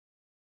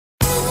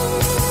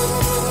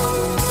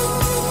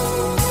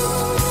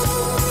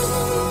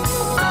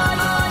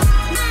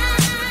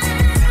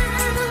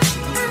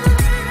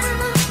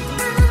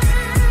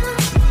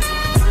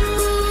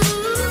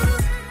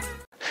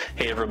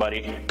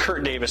everybody.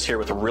 Curt Davis here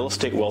with Real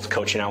Estate Wealth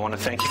Coaching. I want to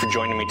thank you for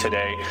joining me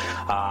today.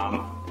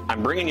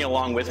 I'm bringing you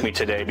along with me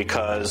today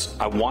because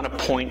I want to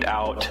point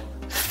out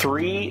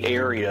 3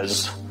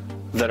 areas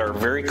that are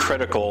very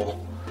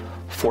critical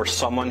for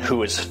someone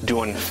who is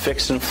doing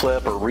fix and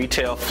flip or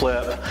retail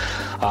flip.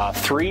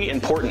 3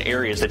 important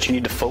areas that you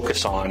need to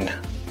focus on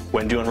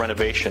when doing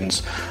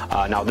renovations.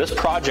 Now this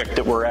project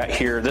that we're at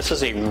here, this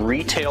is a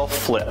retail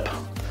flip.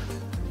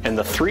 And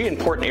the 3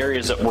 important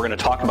areas that we're going to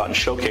talk about and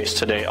showcase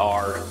today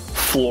are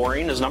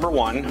flooring is number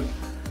 1,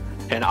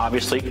 and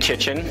obviously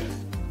kitchen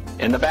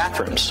and the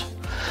bathrooms.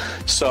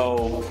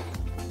 So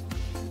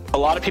a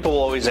lot of people will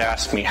always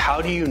ask me,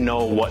 how do you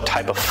know what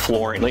type of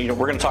flooring, we're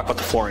going to talk about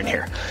the flooring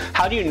here.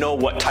 How do you know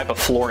what type of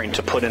flooring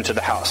to put into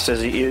the house?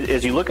 As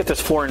you look at this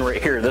flooring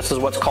right here, this is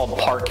what's called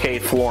parquet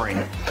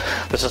flooring.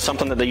 This is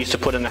something that they used to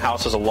put in the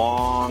houses a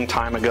long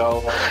time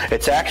ago.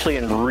 It's actually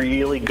in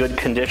really good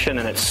condition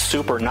and it's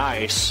super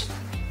nice.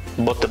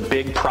 But the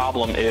big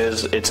problem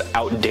is it's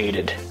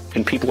outdated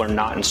and people are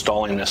not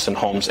installing this in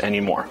homes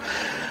anymore.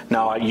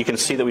 Now you can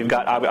see that we've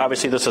got,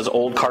 obviously this is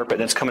old carpet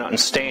and it's coming out and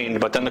stained,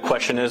 but then the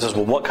question is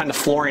well, what kind of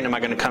flooring am I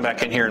going to come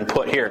back in here and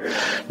put here?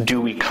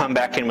 Do we come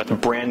back in with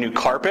brand new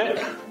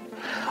carpet?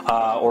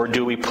 Or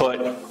do we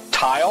put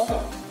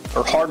tile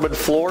or hardwood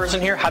floors in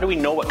here? How do we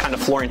know what kind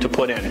of flooring to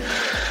put in?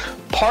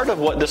 Part of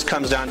what this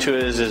comes down to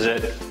is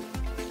that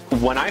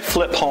when I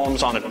flip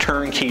homes on a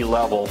turnkey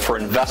level for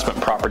investment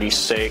property's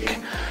sake,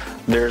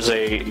 there's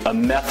a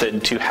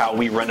method to how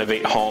we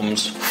renovate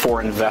homes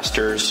for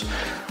investors.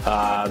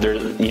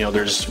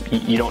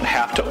 You don't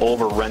have to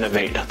over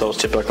renovate those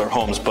typical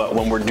homes, but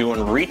when we're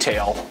doing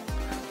retail,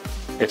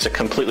 it's a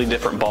completely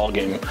different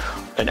ballgame.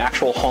 An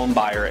actual home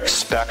buyer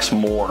expects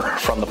more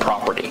from the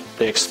property.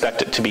 They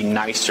expect it to be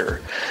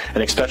nicer,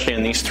 and especially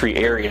in these 3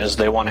 areas,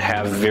 they want to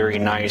have very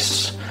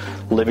nice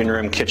living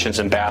room, kitchens,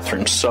 and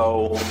bathrooms.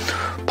 So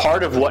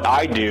part of what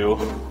I do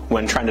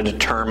when trying to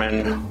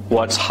determine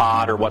what's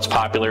hot or what's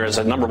popular is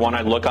that number 1,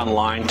 I look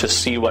online to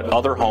see what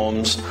other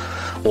homes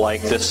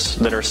like this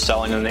that are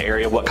selling in the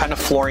area, what kind of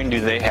flooring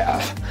do they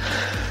have.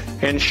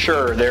 And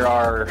sure, there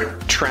are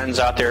trends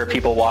out there.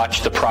 People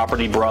watch the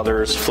Property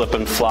Brothers, Flip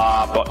and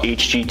Flop,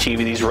 HGTV,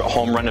 these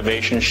home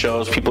renovation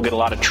shows. People get a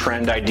lot of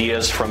trend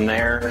ideas from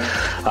there.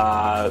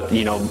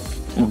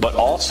 But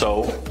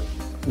also,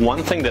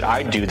 one thing that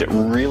I do that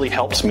really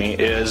helps me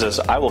is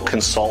I will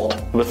consult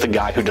with the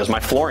guy who does my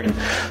flooring.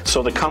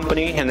 So the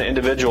company and the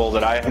individual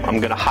that I'm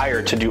going to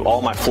hire to do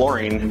all my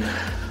flooring,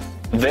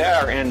 they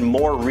are in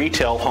more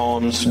retail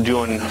homes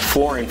doing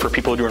flooring for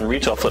people doing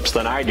retail flips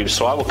than I do.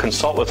 So I will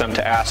consult with them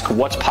to ask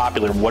what's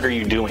popular, what are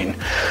you doing?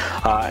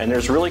 And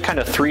there's really kind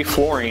of 3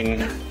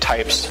 flooring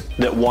types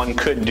that one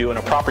could do in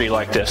a property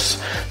like this.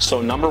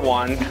 So number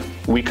 1,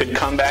 we could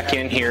come back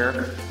in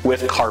here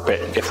with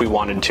carpet if we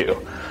wanted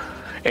to.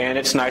 And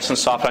it's nice and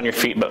soft on your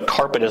feet, but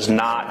carpet is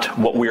not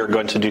what we are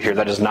going to do here.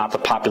 That is not the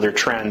popular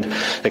trend,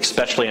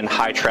 especially in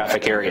high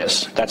traffic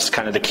areas. That's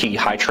kind of the key,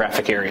 high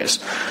traffic areas.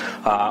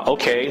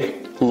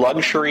 Okay,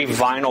 luxury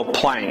vinyl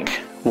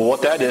plank. Well,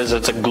 what that is,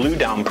 it's a glue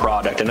down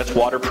product and it's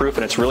waterproof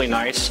and it's really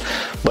nice,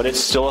 but it's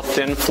still a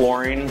thin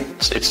flooring.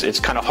 It's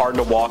kind of hard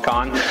to walk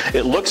on.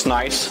 It looks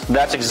nice.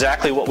 That's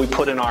exactly what we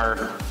put in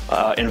our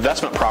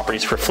investment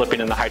properties for flipping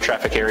in the high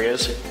traffic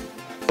areas.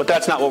 But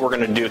that's not what we're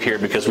going to do here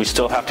because we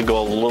still have to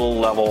go a little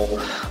level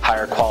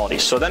higher quality.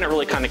 So then it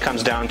really kind of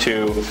comes down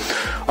to,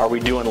 are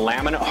we doing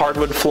laminate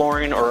hardwood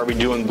flooring or are we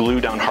doing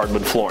glue down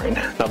hardwood flooring?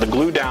 Now the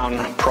glue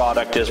down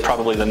product is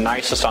probably the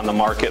nicest on the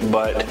market,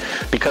 but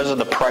because of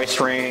the price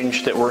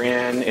range that we're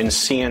in and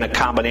seeing a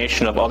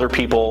combination of other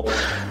people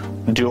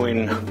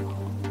doing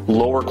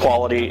lower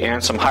quality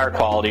and some higher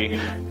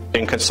quality,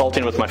 in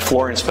consulting with my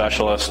flooring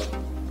specialist,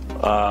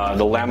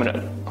 the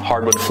laminate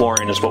hardwood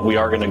flooring is what we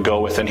are going to go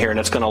with in here, and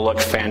it's going to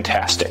look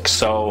fantastic.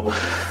 So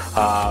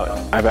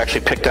I've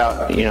actually picked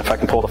out, if I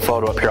can pull the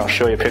photo up here, I'll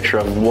show you a picture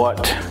of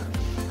what,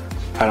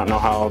 I don't know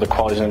how the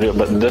quality is going to do it,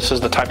 but this is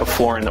the type of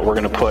flooring that we're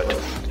going to put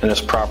in this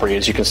property.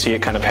 As you can see,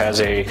 it kind of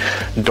has a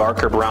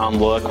darker brown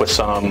look with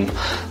some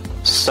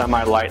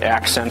semi-light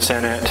accents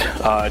in it.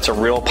 It's a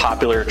real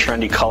popular,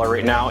 trendy color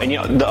right now.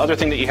 And the other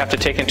thing that you have to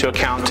take into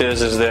account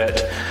is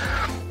that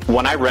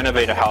when I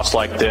renovate a house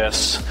like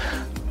this,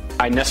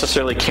 I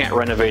necessarily can't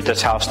renovate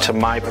this house to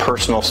my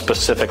personal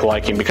specific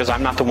liking because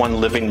I'm not the one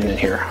living in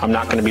here. I'm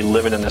not going to be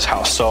living in this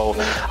house. So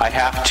I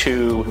have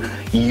to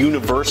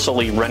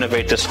universally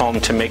renovate this home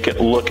to make it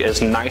look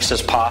as nice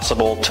as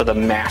possible to the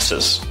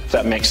masses, if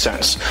that makes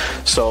sense.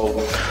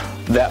 So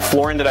that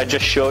flooring that I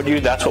just showed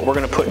you, that's what we're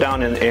going to put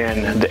down in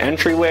the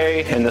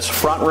entryway, in this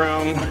front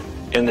room,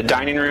 in the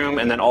dining room,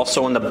 and then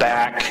also in the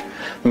back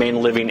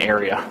main living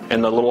area,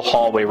 in the little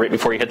hallway right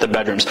before you hit the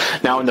bedrooms.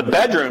 Now in the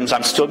bedrooms,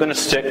 I'm still going to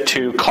stick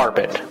to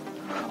carpet.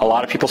 A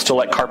lot of people still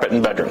like carpet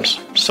in bedrooms.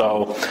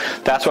 So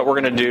that's what we're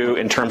going to do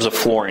in terms of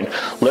flooring.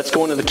 Let's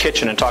go into the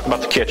kitchen and talk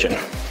about the kitchen.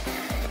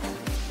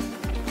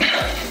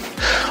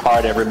 All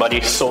right,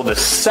 everybody. So the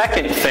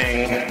second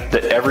thing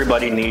that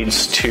everybody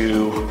needs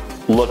to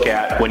look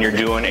at when you're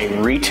doing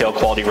a retail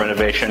quality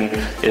renovation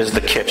is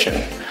the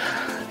kitchen.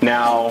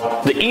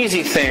 Now, the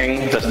easy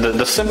thing,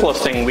 the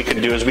simplest thing we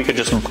could do is we could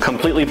just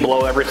completely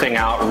blow everything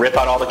out, rip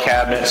out all the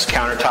cabinets,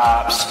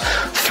 countertops,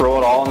 throw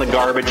it all in the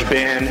garbage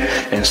bin,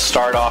 and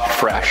start off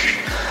fresh.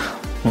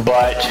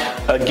 But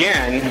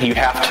again, you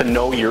have to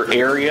know your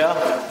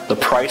area, the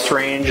price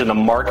range, and the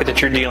market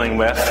that you're dealing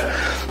with.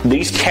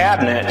 These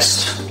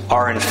cabinets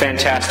are in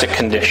fantastic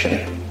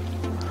condition.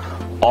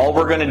 All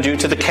we're going to do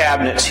to the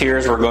cabinets here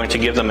is we're going to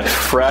give them a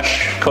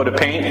fresh coat of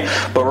paint,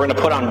 but we're going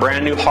to put on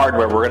brand new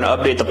hardware. We're going to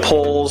update the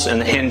pulls and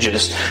the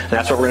hinges, and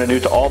that's what we're going to do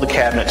to all the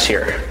cabinets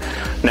here.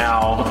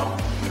 Now,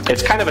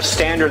 it's kind of a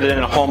standard that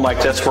in a home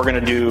like this, we're going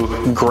to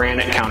do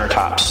granite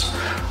countertops.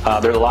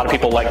 There's a lot of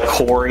people like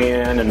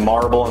Corian and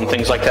marble and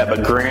things like that,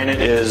 but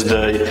granite is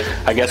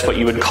I guess what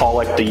you would call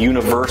like the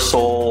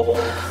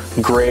universal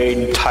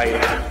grade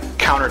type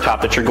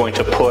countertop that you're going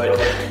to put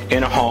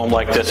in a home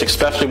like this,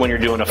 especially when you're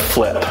doing a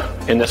flip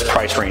in this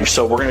price range.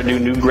 So we're going to do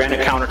new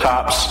granite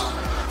countertops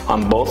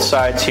on both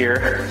sides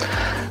here.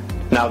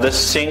 Now this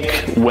sink,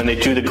 when they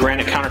do the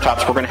granite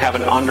countertops, we're going to have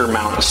an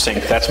undermount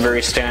sink. That's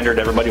very standard.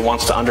 Everybody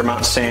wants to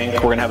undermount sink.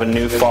 We're going to have a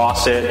new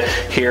faucet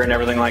here and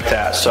everything like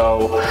that.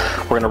 So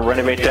we're going to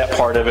renovate that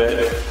part of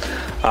it.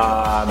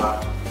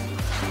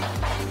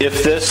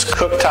 If this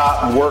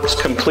cooktop works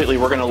completely,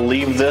 we're going to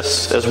leave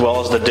this as well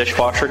as the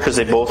dishwasher because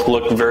they both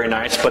look very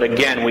nice. But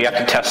again, we have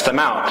to test them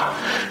out,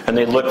 and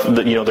they look,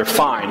 they're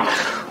fine.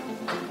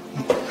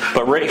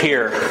 But right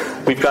here,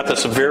 we've got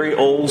this very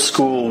old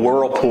school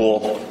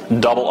Whirlpool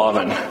double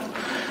oven.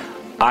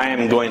 I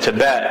am going to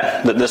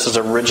bet that this is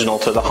original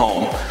to the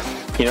home.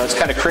 It's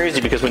kind of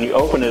crazy because when you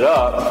open it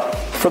up,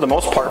 for the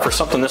most part, for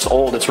something this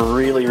old, it's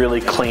really,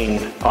 really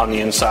clean on the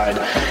inside.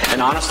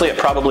 And honestly, it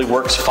probably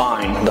works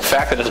fine. The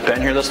fact that it's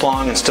been here this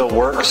long and still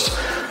works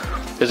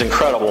is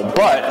incredible.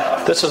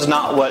 But this is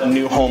not what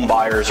new home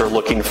buyers are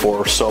looking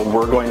for. So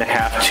we're going to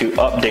have to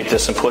update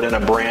this and put in a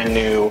brand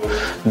new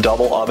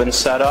double oven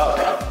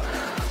setup.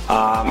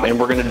 And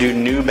we're going to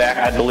do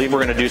I believe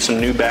we're going to do some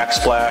new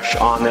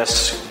backsplash on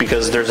this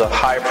because there's a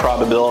high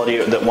probability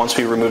that once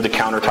we remove the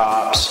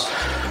countertops,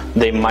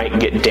 they might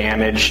get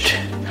damaged.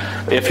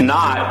 If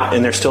not,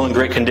 and they're still in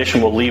great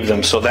condition, we'll leave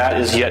them. So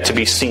that is yet to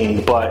be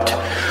seen. But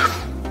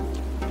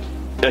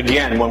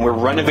again, when we're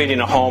renovating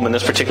a home in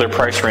this particular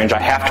price range, I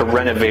have to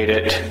renovate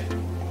it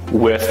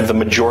with the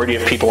majority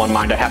of people in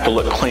mind. I have to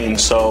look clean.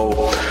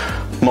 So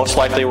most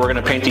likely we're going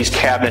to paint these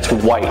cabinets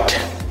white.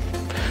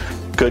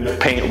 Good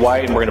paint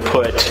white, and we're going to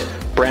put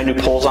brand new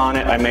pulls on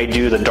it. I may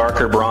do the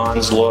darker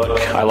bronze look.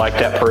 I like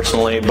that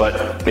personally,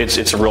 but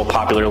it's a real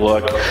popular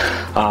look.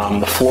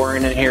 The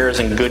flooring in here is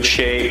in good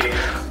shape.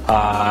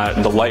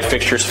 The light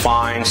fixture's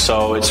fine,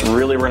 so it's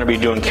really, we're going to be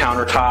doing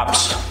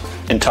countertops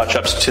and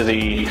touch-ups to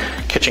the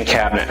kitchen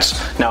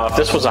cabinets. Now, if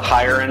this was a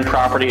higher-end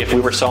property, if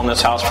we were selling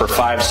this house for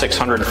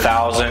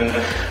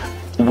 $500,000-$600,000,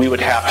 we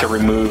would have to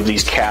remove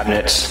these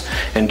cabinets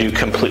and do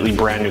completely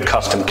brand new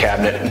custom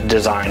cabinet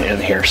design in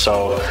here.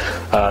 So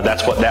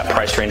that's what that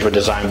price range would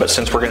design. But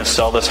since we're going to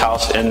sell this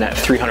house in that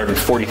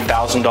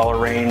 $340,000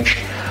 range,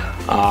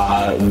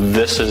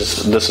 this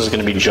is going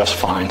to be just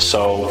fine.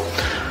 So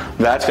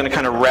that's going to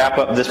kind of wrap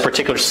up this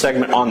particular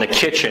segment on the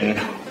kitchen.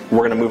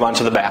 We're going to move on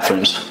to the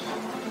bathrooms.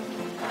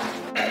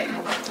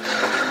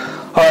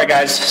 All right,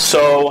 guys.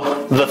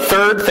 So the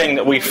third thing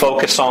that we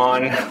focus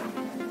on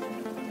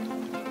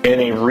in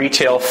a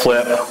retail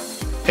flip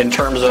in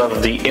terms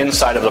of the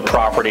inside of the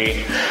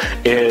property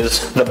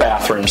is the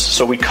bathrooms.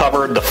 So we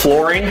covered the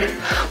flooring,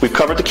 we've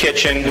covered the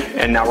kitchen,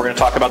 and now we're going to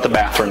talk about the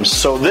bathrooms.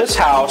 So this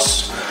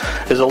house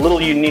is a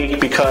little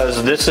unique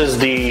because this is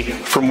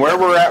from where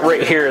we're at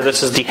right here,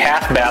 this is the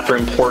half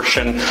bathroom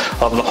portion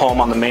of the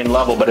home on the main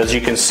level. But as you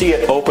can see,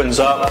 it opens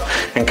up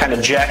and kind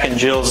of Jack and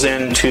Jills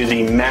into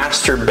the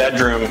master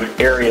bedroom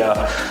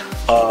area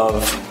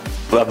of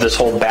this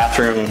whole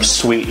bathroom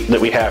suite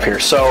that we have here.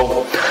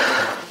 So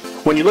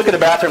when you look at a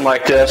bathroom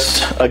like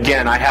this,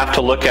 again, I have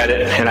to look at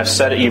it, and I've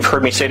said it, you've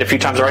heard me say it a few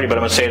times already, but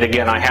I'm going to say it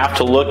again. I have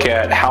to look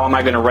at how am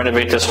I going to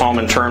renovate this home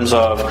in terms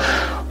of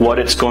who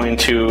it's going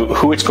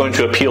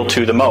to appeal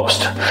to the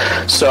most.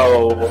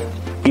 So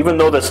even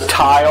though this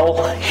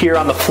tile here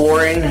on the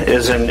flooring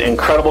is in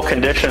incredible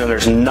condition and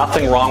there's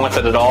nothing wrong with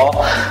it at all,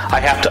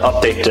 I have to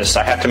update this.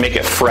 I have to make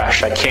it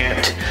fresh. I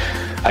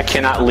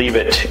cannot leave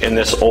it in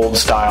this old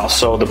style.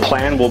 So the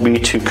plan will be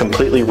to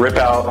completely rip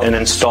out and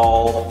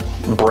install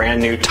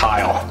brand new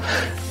tile.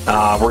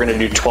 We're going to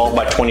do 12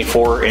 by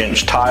 24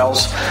 inch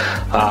tiles.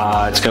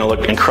 It's going to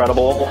look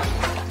incredible.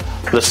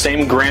 The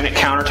same granite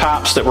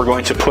countertops that we're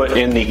going to put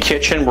in the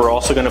kitchen, we're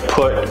also going to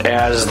put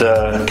as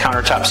the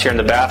countertops here in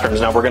the bathrooms.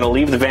 Now we're going to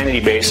leave the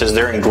vanity bases.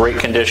 They're in great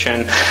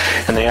condition,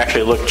 and they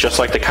actually look just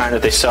like the kind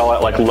that they sell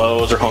at like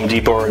Lowe's or Home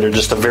Depot, and they're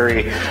just a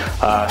very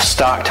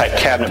stock type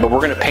cabinet. But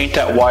we're going to paint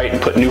that white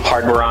and put new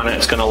hardware on it.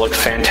 It's going to look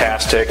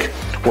fantastic.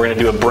 We're going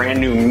to do a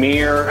brand new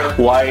mirror,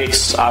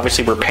 lights.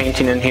 Obviously, we're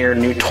painting in here,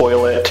 new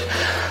toilet.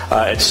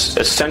 It's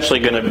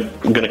essentially going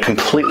to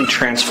completely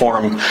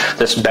transform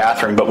this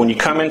bathroom. But when you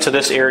come into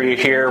this area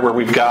here where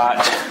we've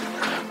got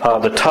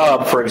the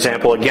tub, for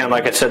example, again,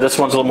 like I said, this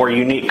one's a little more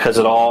unique because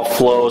it all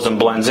flows and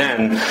blends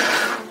in.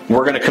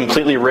 we're going to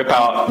completely rip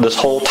out this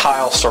whole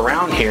tile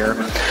surround here,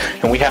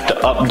 and we have to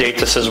update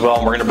this as well.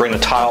 And we're going to bring the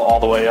tile all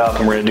the way up,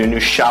 and we're going to do new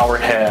shower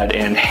head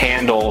and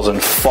handles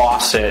and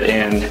faucet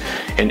and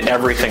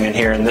everything in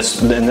here. And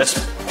this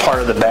part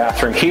of the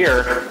bathroom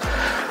here,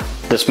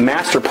 this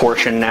master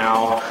portion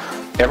now,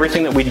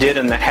 everything that we did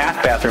in the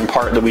half bathroom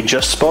part that we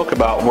just spoke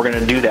about, we're going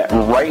to do that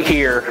right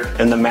here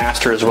in the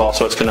master as well.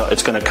 So it's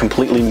going to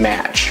completely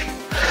match.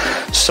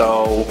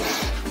 So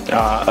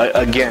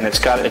again, it's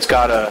got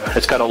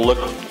to look.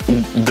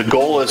 The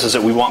goal is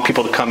that we want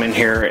people to come in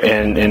here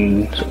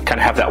and kind of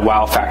have that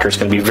wow factor. It's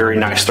going to be very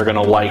nice. They're going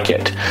to like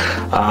it.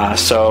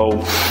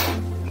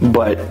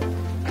 But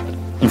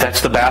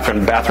that's the bathroom.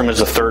 The bathroom is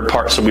the third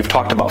part. So we've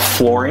talked about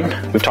flooring,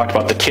 we've talked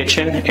about the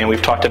kitchen, and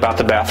we've talked about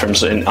the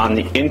bathrooms. And on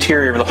the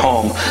interior of the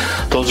home,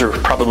 those are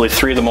probably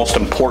three of the most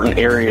important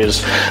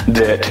areas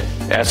that,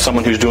 as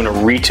someone who's doing a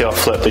retail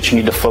flip, that you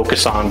need to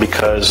focus on,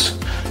 because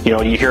you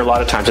know, you hear a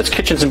lot of times it's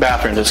kitchens and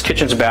bathrooms, it's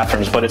kitchens and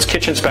bathrooms, but it's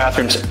kitchens,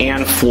 bathrooms,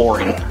 and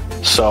flooring.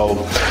 So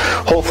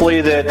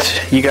hopefully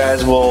that you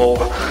guys will,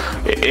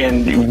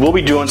 and we'll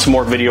be doing some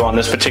more video on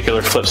this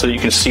particular flip so that you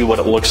can see what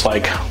it looks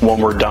like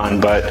when we're done.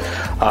 But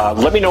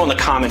let me know in the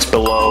comments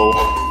below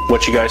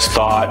what you guys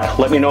thought.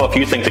 Let me know if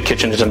you think the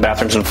kitchens and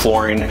bathrooms and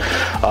flooring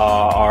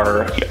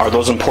are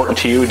those important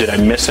to you. Did I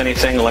miss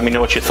anything? Let me know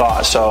what you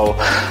thought. So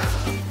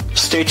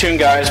stay tuned,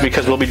 guys,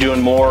 because we'll be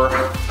doing more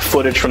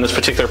footage from this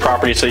particular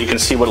property so you can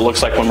see what it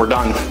looks like when we're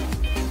done.